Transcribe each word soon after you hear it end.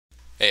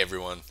Hey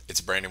everyone,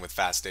 it's Brandon with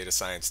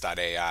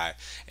FastDataScience.ai,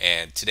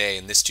 and today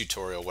in this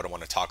tutorial what I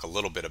want to talk a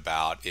little bit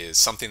about is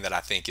something that I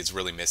think is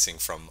really missing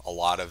from a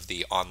lot of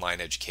the online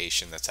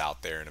education that's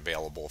out there and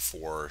available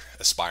for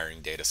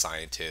aspiring data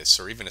scientists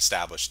or even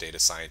established data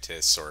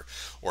scientists or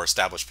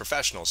established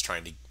professionals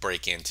trying to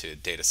break into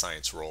data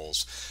science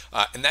roles.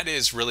 And that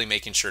is really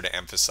making sure to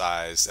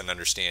emphasize an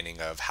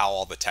understanding of how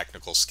all the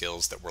technical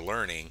skills that we're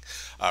learning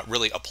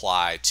really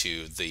apply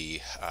to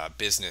the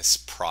business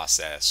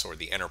process or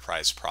the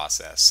enterprise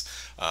process.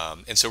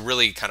 And so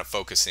really kind of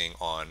focusing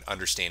on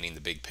understanding the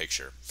big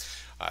picture.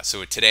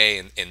 So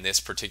today in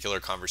this particular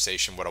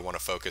conversation, what I want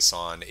to focus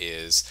on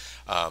is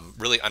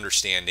really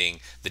understanding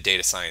the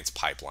data science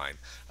pipeline.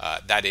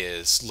 That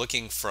is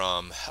looking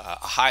from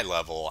a high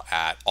level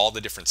at all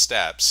the different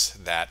steps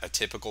that a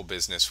typical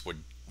business would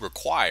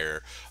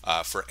require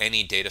for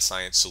any data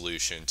science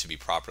solution to be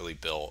properly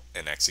built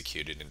and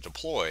executed and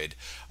deployed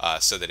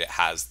so that it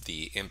has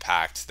the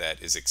impact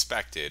that is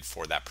expected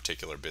for that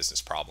particular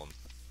business problem.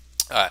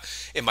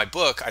 In my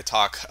book, I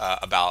talk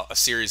about a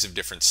series of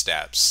different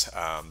steps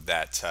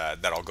that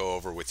I'll go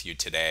over with you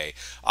today.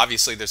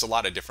 Obviously, there's a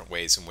lot of different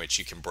ways in which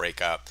you can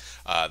break up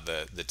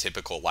the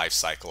typical life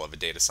cycle of a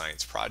data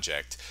science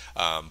project.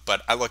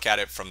 But I look at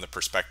it from the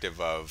perspective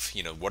of,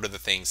 what are the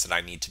things that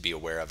I need to be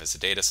aware of as a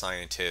data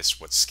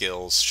scientist? What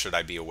skills should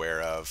I be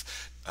aware of?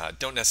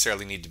 Don't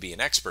necessarily need to be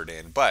an expert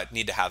in, but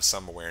need to have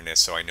some awareness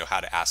so I know how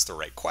to ask the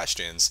right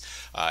questions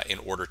in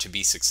order to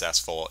be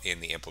successful in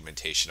the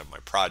implementation of my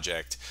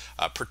project,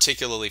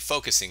 particularly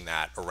focusing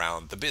that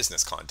around the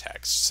business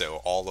context. So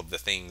all of the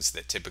things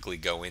that typically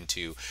go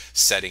into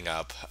setting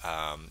up,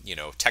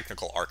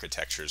 technical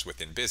architectures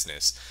within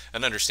business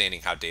and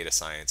understanding how data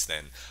science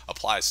then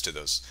applies to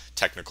those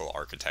technical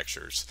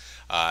architectures.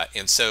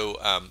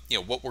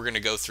 What we're going to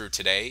go through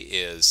today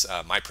is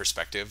my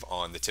perspective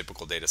on the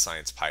typical data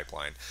science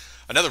pipeline.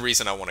 Another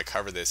reason I want to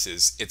cover this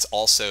is it's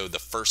also the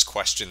first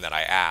question that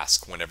I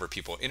ask whenever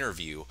people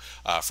interview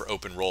for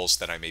open roles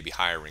that I may be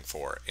hiring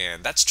for.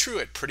 And that's true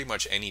at pretty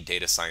much any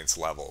data science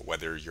level,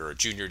 whether you're a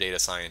junior data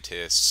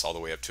scientist all the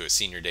way up to a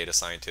senior data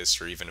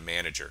scientist or even a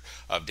manager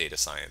of data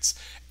science.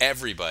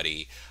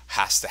 Everybody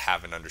has to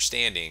have an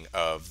understanding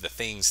of the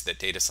things that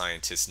data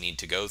scientists need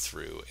to go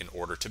through in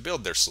order to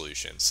build their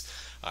solutions.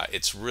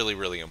 It's really,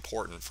 really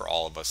important for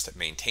all of us to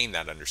maintain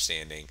that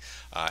understanding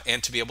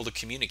and to be able to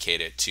communicate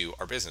it to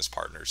our business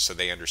partners so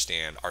they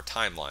understand our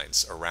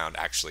timelines around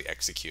actually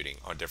executing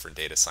on different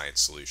data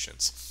science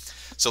solutions.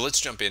 So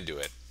let's jump into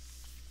it.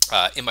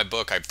 In my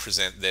book, I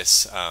present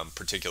this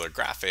particular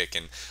graphic,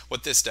 and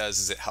what this does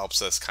is it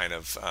helps us kind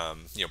of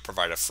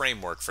provide a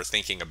framework for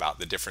thinking about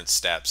the different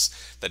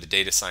steps that a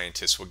data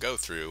scientist would go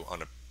through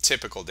on a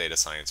typical data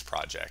science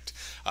project.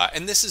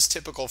 And this is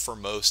typical for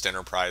most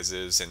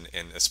enterprises and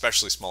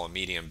especially small and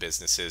medium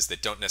businesses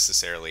that don't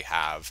necessarily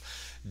have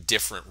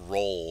different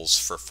roles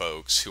for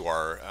folks who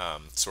are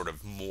sort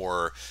of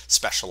more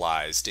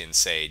specialized in,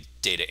 say,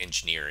 data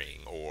engineering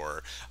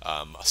or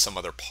some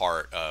other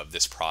part of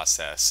this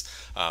process.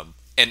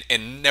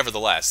 And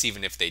nevertheless,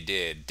 even if they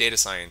did, data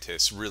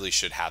scientists really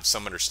should have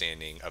some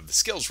understanding of the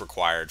skills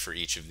required for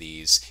each of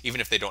these, even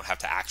if they don't have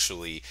to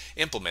actually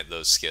implement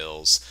those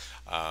skills.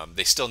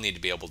 They still need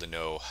to be able to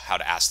know how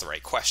to ask the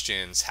right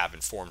questions, have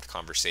informed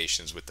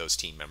conversations with those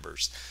team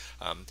members.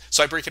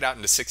 So I break it out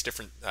into 6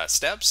 different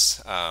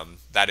steps.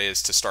 That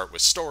is to start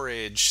with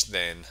storage,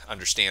 then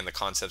understand the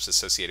concepts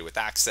associated with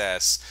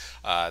access,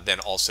 then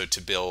also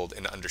to build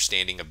an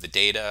understanding of the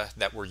data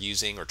that we're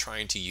using or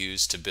trying to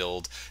use to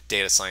build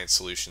data science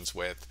solutions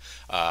with.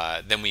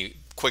 Then we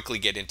quickly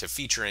get into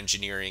feature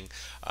engineering,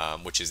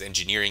 which is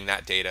engineering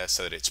that data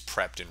so that it's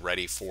prepped and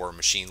ready for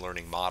machine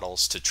learning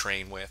models to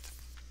train with.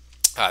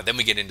 Then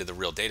we get into the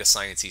real data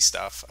science-y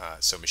stuff,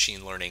 so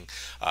machine learning,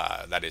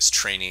 that is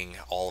training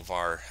all of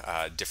our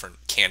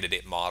different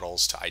candidate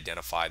models to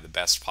identify the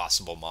best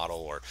possible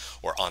model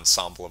or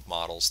ensemble of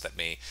models that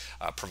may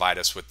provide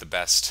us with the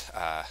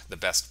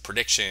best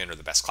prediction or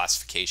the best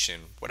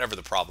classification, whatever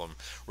the problem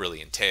really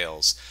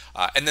entails.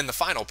 And then the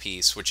final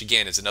piece, which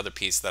again is another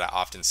piece that I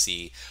often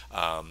see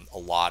a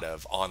lot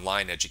of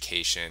online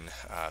education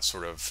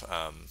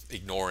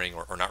ignoring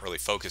or not really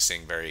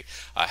focusing very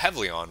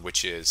heavily on,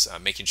 which is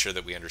making sure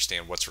that we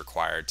understand what's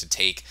required to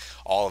take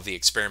all of the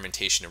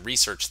experimentation and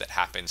research that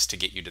happens to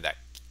get you to that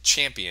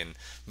champion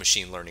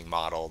machine learning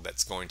model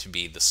that's going to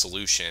be the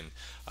solution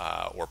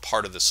or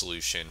part of the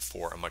solution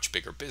for a much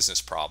bigger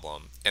business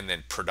problem, and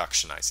then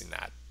productionizing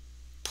that,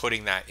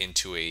 putting that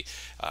into a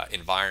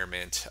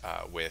environment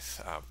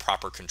with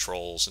proper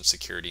controls and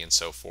security and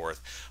so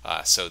forth,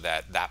 so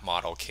that that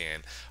model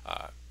can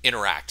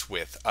interact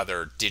with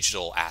other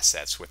digital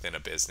assets within a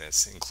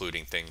business,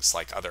 including things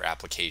like other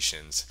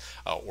applications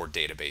or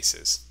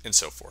databases and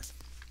so forth.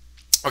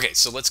 Okay,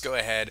 so let's go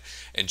ahead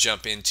and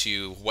jump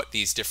into what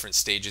these different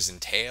stages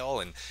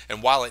entail.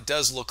 And while it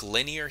does look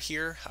linear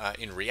here,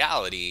 in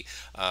reality,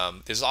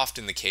 there's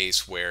often the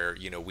case where,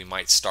 we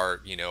might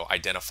start,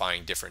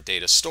 identifying different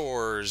data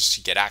stores,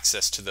 get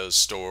access to those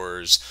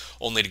stores,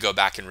 only to go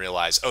back and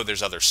realize, oh,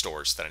 there's other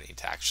stores that I need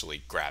to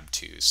actually grab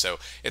to. So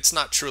it's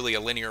not truly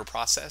a linear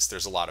process.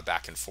 There's a lot of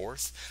back and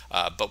forth,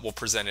 but we'll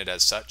present it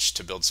as such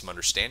to build some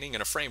understanding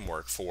and a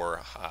framework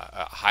for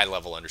a high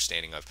level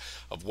understanding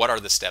of what are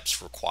the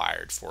steps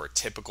required for a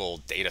typical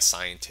data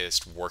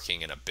scientist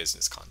working in a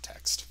business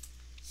context.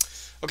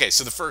 Okay,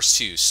 so the first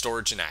two,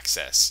 storage and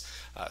access.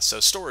 So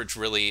storage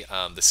really,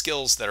 the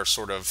skills that are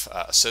sort of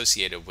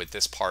associated with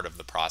this part of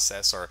the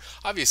process are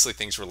obviously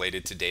things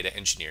related to data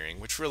engineering,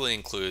 which really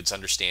includes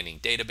understanding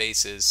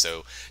databases,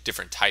 so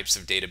different types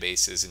of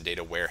databases and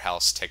data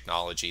warehouse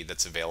technology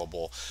that's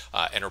available.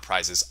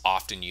 Enterprises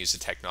often use a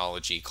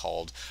technology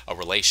called a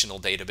relational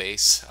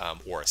database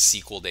or a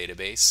SQL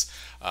database.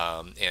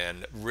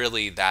 And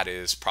really that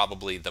is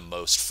probably the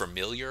most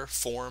familiar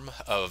form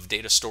of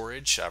data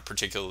storage,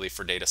 particularly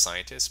for data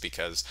scientists,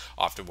 because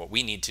often what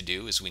we need to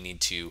do is we need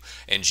to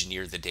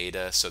engineer the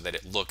data so that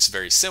it looks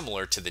very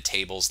similar to the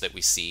tables that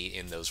we see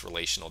in those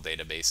relational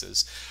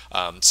databases.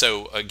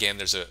 So again,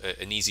 there's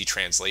an easy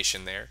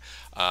translation there.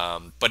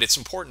 But it's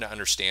important to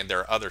understand there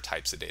are other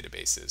types of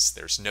databases.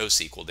 There's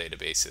NoSQL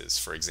databases,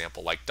 for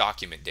example, like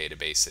document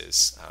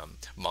databases,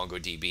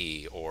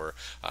 MongoDB or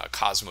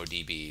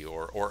CosmoDB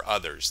or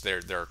others.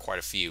 There are quite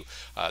a few.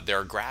 There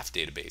are graph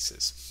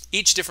databases.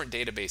 Each different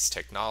database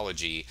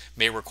technology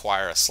may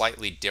require a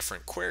slightly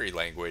different query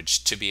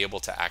language to be able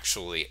to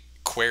actually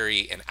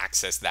query and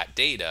access that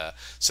data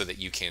so that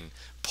you can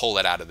pull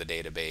it out of the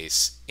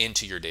database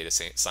into your data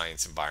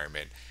science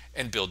environment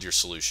and build your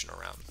solution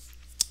around.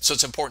 So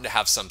it's important to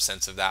have some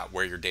sense of that,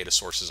 where your data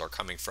sources are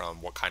coming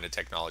from, what kind of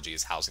technology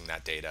is housing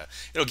that data.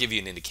 It'll give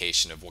you an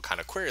indication of what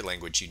kind of query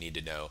language you need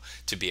to know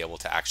to be able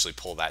to actually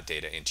pull that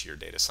data into your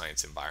data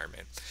science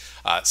environment.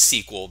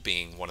 SQL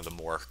being one of the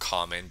more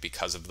common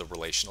because of the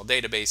relational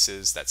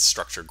databases, that's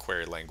structured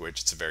query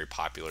language. It's a very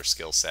popular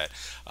skill set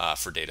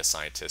for data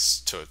scientists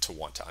to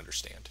want to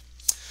understand.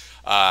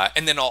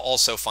 And then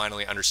also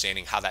finally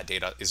understanding how that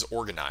data is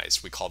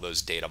organized. We call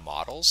those data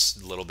models,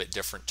 a little bit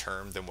different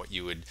term than what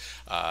you would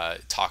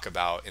talk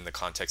about in the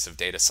context of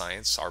data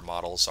science. Our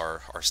models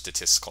are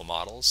statistical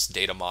models.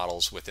 Data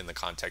models within the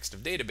context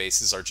of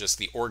databases are just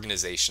the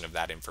organization of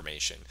that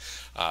information.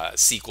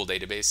 SQL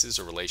databases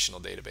or relational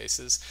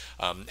databases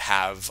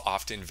have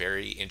often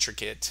very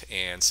intricate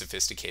and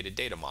sophisticated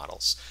data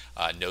models.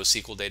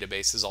 NoSQL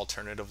databases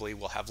alternatively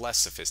will have less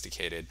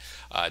sophisticated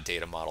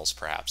data models,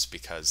 perhaps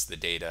because the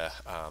data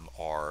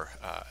are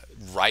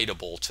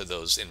writable to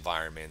those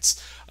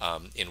environments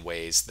in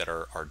ways that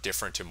are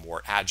different and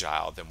more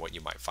agile than what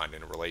you might find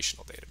in a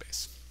relational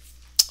database.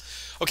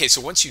 Okay,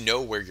 so once you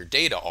know where your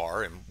data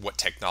are and what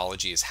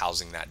technology is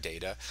housing that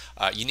data,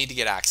 you need to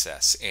get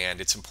access, and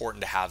it's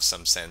important to have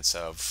some sense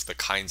of the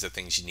kinds of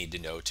things you need to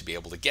know to be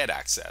able to get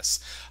access.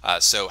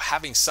 So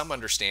having some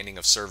understanding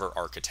of server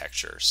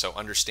architecture, so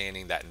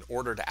understanding that in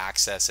order to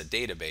access a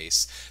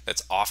database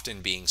that's often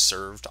being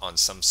served on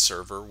some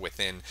server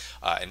within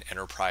an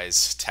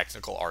enterprise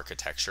technical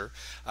architecture,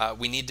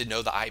 we need to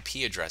know the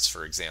IP address,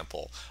 for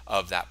example,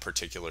 of that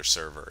particular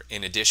server.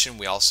 In addition,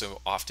 we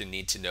also often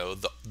need to know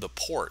the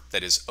port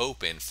that is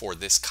open for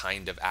this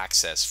kind of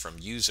access from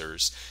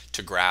users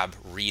to grab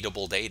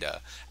readable data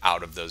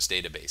out of those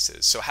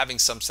databases. So having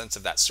some sense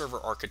of that server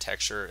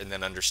architecture and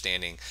then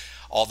understanding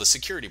all the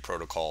security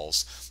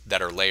protocols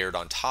that are layered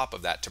on top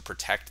of that to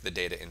protect the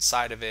data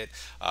inside of it,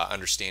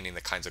 understanding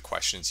the kinds of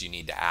questions you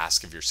need to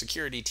ask of your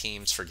security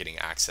teams for getting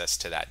access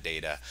to that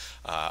data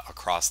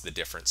across the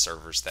different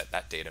servers that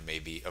that data may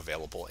be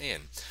available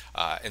in.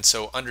 And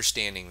so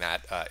understanding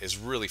that is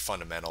really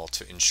fundamental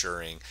to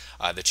ensuring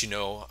that you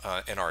know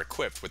and are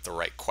equipped with the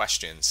right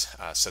questions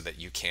so that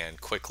you can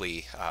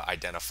quickly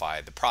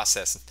identify the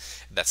process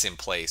that's in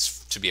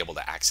place to be able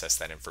to access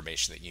that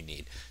information that you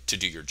need to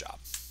do your job.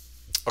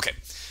 Okay,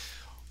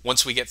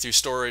 once we get through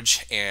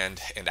storage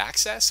and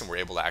access, and we're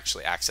able to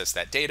actually access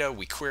that data,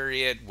 we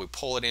query it, we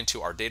pull it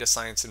into our data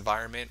science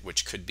environment,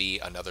 which could be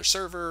another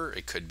server,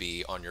 it could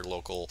be on your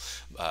local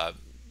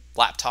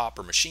laptop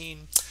or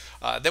machine.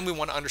 Then we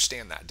want to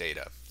understand that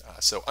data.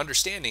 So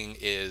understanding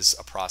is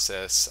a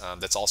process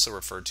that's also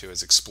referred to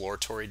as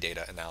exploratory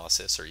data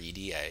analysis, or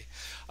EDA.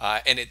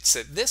 And it's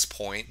at this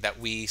point that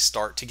we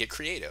start to get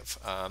creative.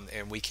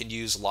 And we can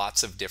use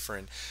lots of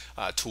different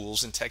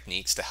tools and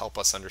techniques to help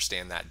us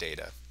understand that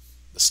data.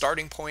 The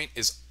starting point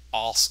is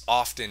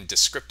often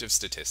descriptive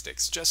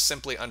statistics, just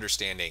simply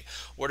understanding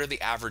what are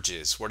the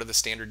averages, what are the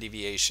standard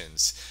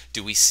deviations,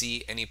 do we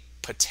see any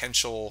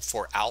potential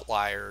for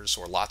outliers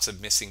or lots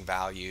of missing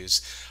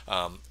values.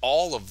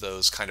 All of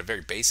those kind of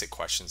very basic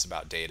questions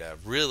about data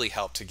really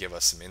help to give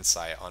us some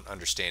insight on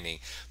understanding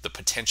the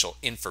potential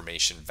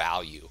information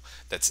value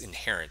that's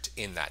inherent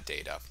in that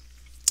data.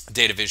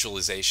 Data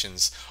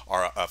visualizations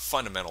are a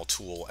fundamental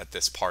tool at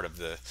this part of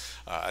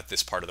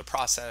the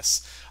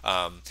process.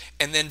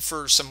 And then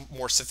for some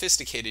more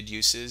sophisticated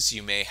uses,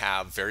 you may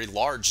have very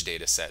large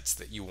data sets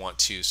that you want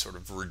to sort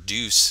of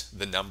reduce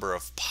the number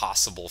of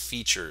possible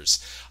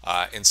features.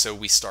 And so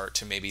we start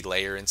to maybe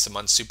layer in some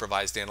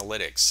unsupervised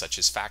analytics, such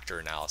as factor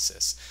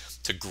analysis,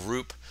 to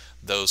group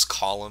those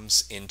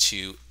columns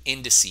into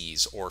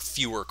indices or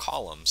fewer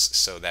columns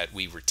so that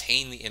we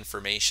retain the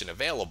information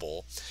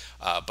available,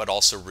 but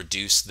also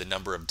reduce the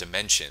number of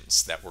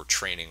dimensions that we're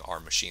training our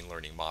machine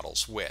learning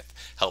models with.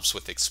 Helps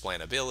with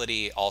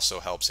explainability, also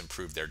helps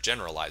improve their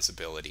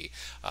generalizability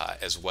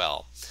as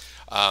well.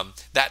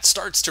 That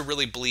starts to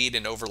really bleed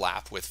and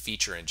overlap with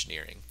feature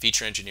engineering.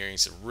 Feature engineering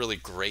is a really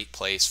great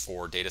place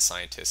for data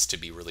scientists to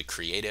be really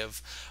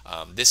creative.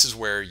 This is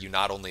where you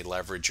not only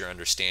leverage your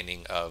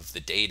understanding of the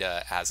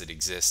data as it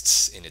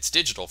exists in its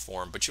digital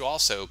form, but you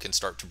also can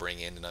start to bring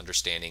in an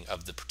understanding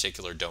of the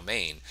particular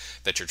domain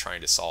that you're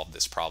trying to solve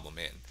this problem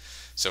in.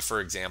 So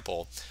for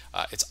example,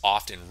 it's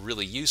often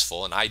really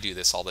useful, and I do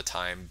this all the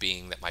time,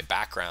 being that my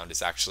background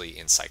is actually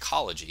in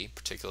psychology,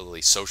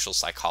 particularly social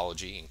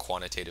psychology and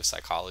quantitative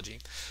psychology.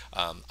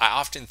 I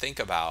often think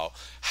about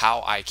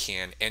how I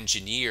can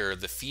engineer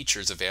the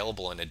features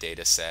available in a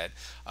data set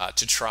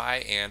to try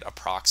and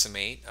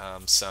approximate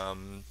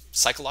some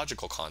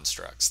psychological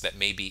constructs that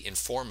may be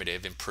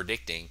informative in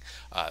predicting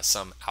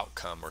some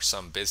outcome or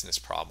some business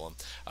problem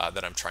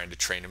that I'm trying to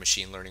train a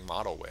machine learning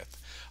model with.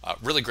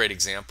 Really great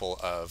example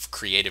of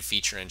creative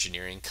feature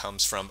engineering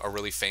comes from a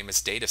really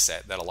famous data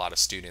set that a lot of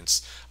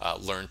students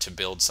learn to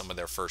build some of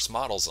their first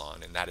models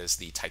on, and that is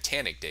the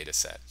Titanic data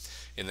set.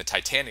 In the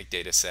Titanic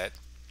data set,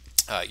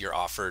 you're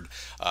offered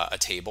a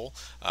table.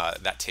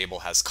 That table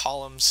has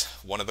columns.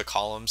 One of the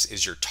columns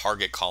is your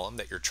target column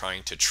that you're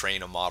trying to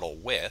train a model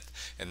with,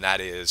 and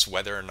that is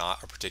whether or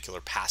not a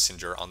particular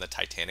passenger on the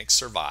Titanic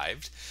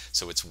survived.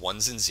 So it's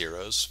ones and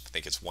zeros. I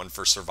think it's 1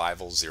 for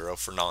survival, 0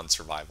 for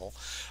non-survival.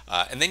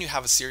 And then you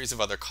have a series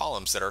of other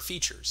columns that are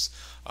features.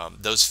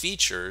 Those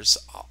features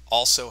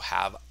also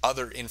have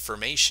other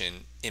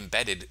information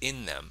embedded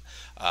in them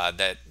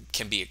that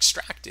can be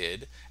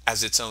extracted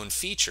as its own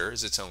feature,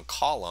 as its own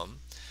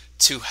column,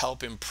 to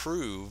help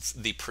improve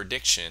the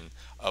prediction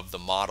of the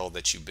model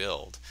that you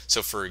build.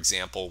 So for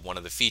example, one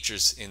of the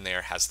features in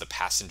there has the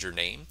passenger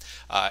name,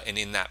 and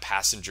in that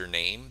passenger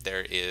name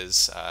there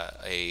is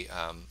a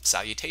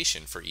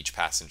salutation for each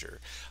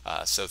passenger.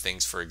 So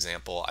things, for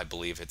example, I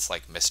believe it's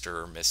like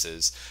Mr. or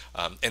Mrs.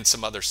 And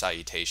some other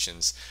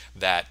salutations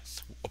that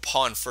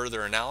upon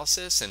further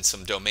analysis and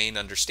some domain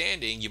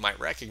understanding, you might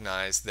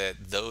recognize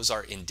that those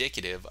are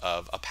indicative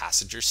of a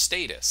passenger's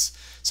status.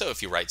 So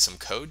if you write some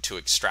code to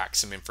extract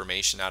some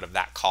information out of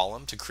that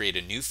column to create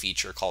a new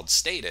feature called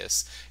status,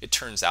 it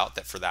turns out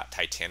that for that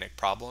Titanic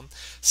problem,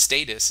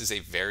 status is a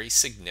very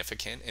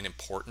significant and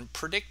important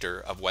predictor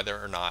of whether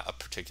or not a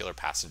particular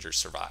passenger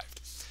survived.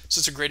 So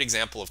it's a great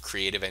example of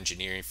creative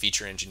engineering,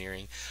 feature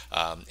engineering,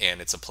 and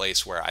it's a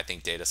place where I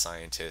think data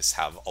scientists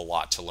have a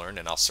lot to learn,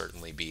 and I'll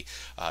certainly be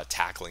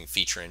tackling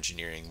feature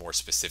engineering more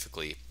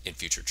specifically in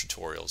future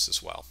tutorials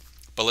as well.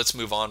 But let's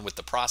move on with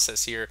the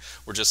process here.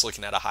 We're just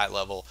looking at a high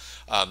level.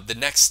 The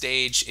next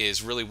stage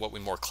is really what we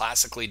more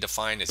classically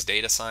define as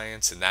data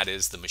science, and that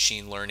is the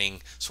machine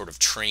learning sort of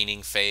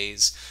training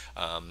phase.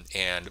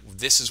 And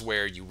this is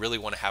where you really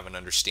want to have an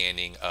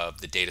understanding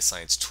of the data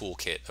science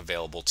toolkit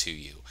available to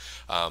you.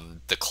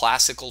 The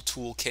classical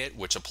toolkit,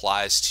 which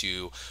applies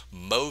to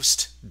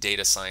most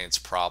data science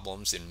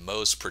problems in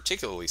most,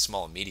 particularly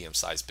small and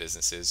medium-sized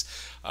businesses,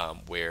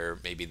 where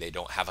maybe they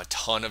don't have a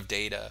ton of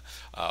data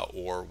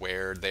or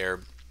where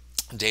their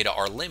data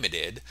are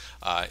limited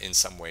in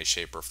some way,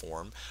 shape, or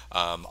form.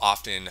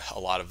 Often a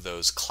lot of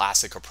those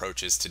classic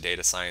approaches to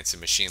data science and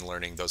machine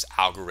learning, those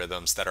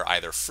algorithms that are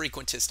either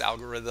frequentist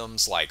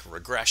algorithms like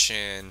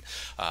regression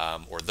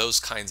or those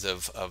kinds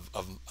of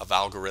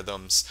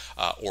algorithms,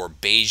 or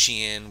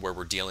Bayesian, where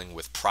we're dealing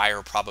with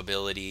prior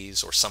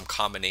probabilities or some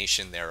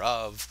combination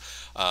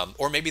thereof.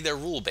 Or maybe they're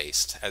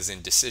rule-based, as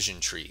in decision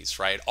trees,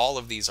 right? All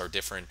of these are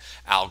different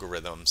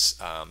algorithms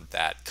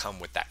that come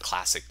with that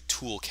classic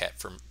toolkit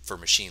for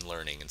machine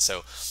learning. And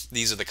so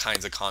these are the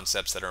kinds of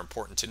concepts that are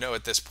important to know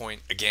at this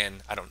point.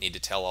 Again, I don't need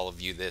to tell all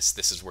of you this.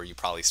 This is where you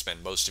probably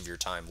spend most of your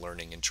time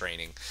learning and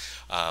training.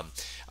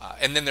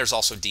 And then there's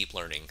also deep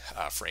learning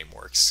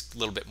frameworks, a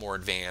little bit more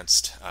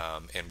advanced,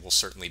 and we'll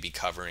certainly be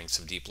covering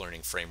some deep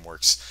learning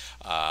frameworks.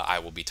 I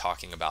will be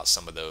talking about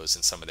some of those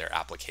and some of their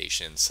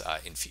applications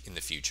in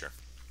the future.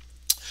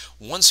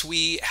 Once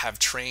we have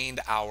trained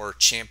our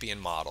champion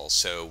models,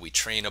 so we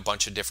train a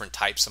bunch of different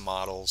types of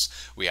models,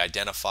 we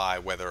identify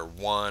whether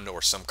one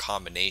or some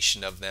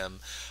combination of them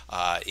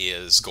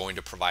is going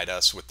to provide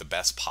us with the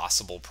best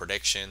possible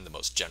prediction, the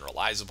most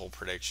generalizable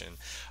prediction.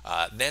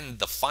 Then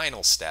the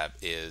final step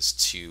is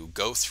to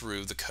go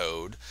through the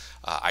code,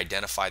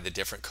 identify the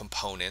different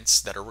components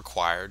that are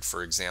required.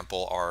 For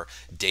example, our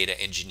data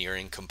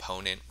engineering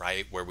component,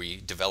 right, where we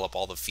develop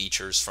all the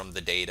features from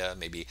the data.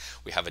 Maybe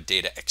we have a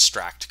data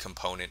extract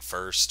component component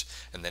first,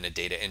 and then a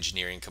data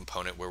engineering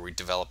component where we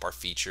develop our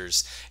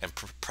features and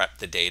prep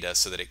the data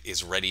so that it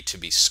is ready to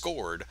be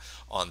scored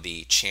on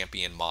the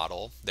champion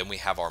model. Then we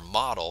have our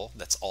model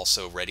that's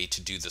also ready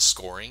to do the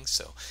scoring,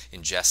 so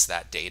ingest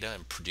that data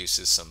and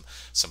produces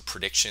some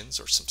predictions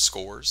or some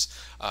scores.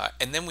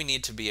 And then we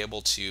need to be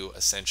able to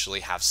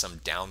essentially have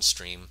some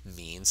downstream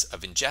means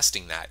of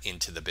ingesting that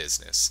into the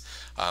business.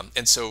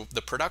 And so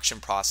the production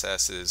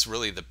process is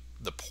really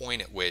the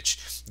point at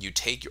which you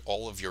take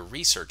all of your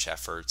research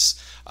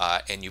efforts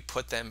and you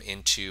put them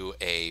into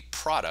a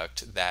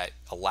product that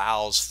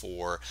allows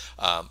for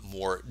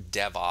more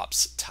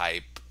DevOps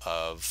type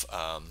of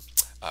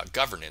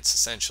governance,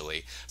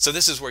 essentially. So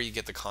this is where you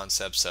get the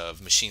concepts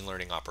of machine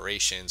learning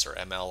operations, or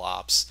ML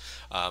ops.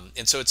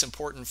 And so it's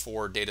important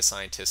for data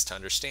scientists to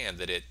understand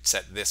that it's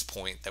at this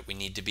point that we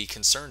need to be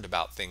concerned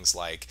about things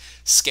like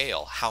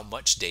scale. How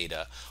much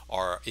data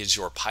is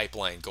your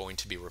pipeline going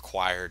to be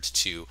required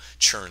to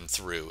churn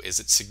through? Is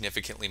it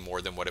significantly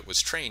more than what it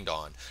was trained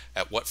on?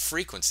 At what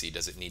frequency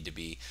does it need to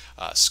be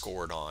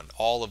scored on?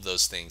 All of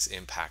those things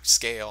impact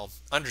scale.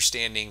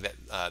 Understanding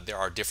that there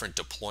are different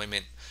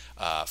deployment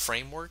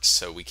frameworks,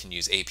 so we can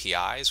use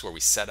APIs where we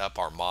set up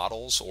our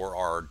models or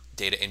our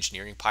data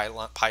engineering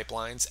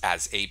pipelines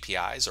as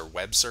APIs or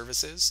web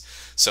services,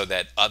 so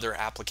that other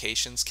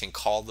applications can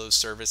call those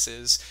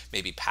services,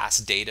 maybe pass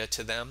data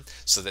to them,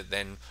 so that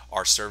then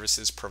our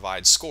services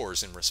provide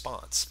scores in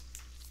response.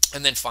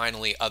 And then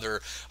finally,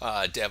 other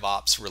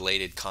DevOps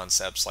related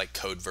concepts like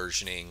code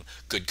versioning,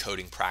 good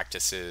coding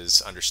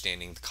practices,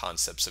 understanding the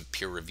concepts of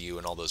peer review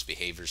and all those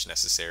behaviors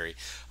necessary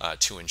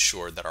to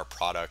ensure that our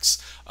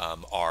products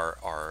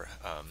are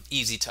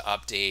easy to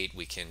update.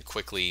 We can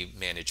quickly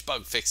manage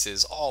bug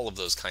fixes. All of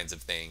those kinds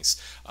of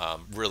things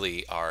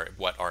really are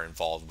what are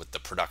involved with the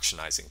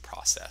productionizing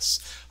process.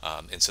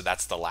 And so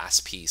that's the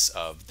last piece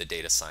of the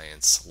data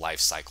science life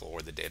cycle,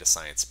 or the data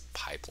science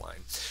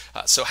pipeline.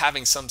 So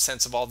having some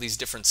sense of all these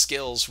different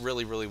skills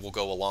really will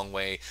go a long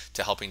way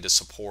to helping to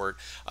support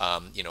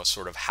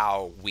sort of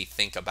how we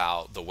think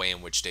about the way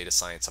in which data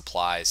science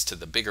applies to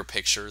the bigger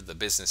picture, the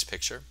business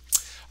picture.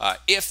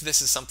 If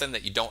this is something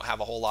that you don't have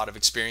a whole lot of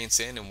experience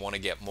in and want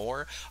to get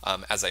more,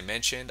 as I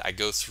mentioned, I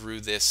go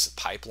through this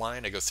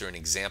pipeline. I go through an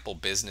example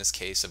business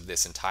case of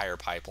this entire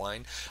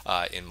pipeline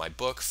in my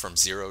book, From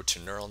Zero to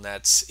Neural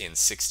Nets in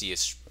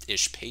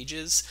 60-ish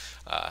pages.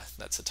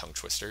 That's a tongue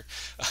twister.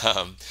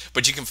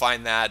 But you can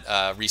find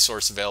that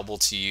resource available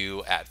to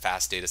you at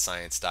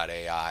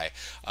fastdatascience.ai.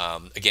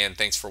 Again,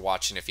 thanks for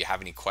watching. If you have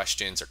any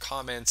questions or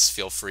comments,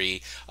 feel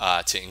free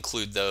to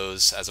include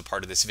those as a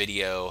part of this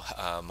video,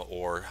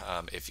 or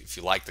if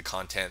you like the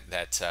content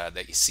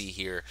that you see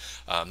here,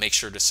 make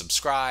sure to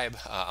subscribe.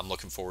 I'm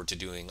looking forward to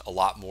doing a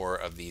lot more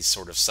of these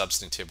sort of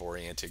substantive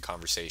oriented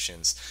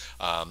conversations,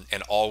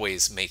 and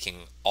always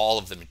making all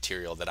of the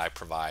material that I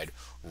provide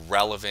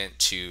relevant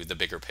to the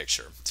bigger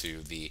picture,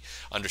 to the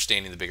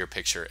understanding the bigger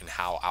picture and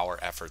how our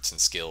efforts and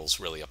skills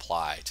really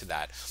apply to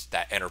that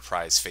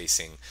enterprise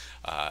facing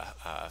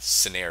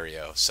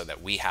scenario, so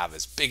that we have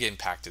as big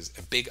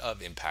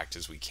of impact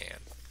as we can.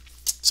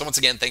 So once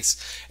again,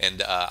 thanks,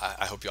 and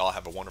I hope you all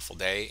have a wonderful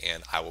day,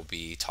 and I will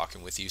be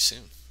talking with you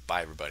soon.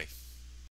 Bye, everybody.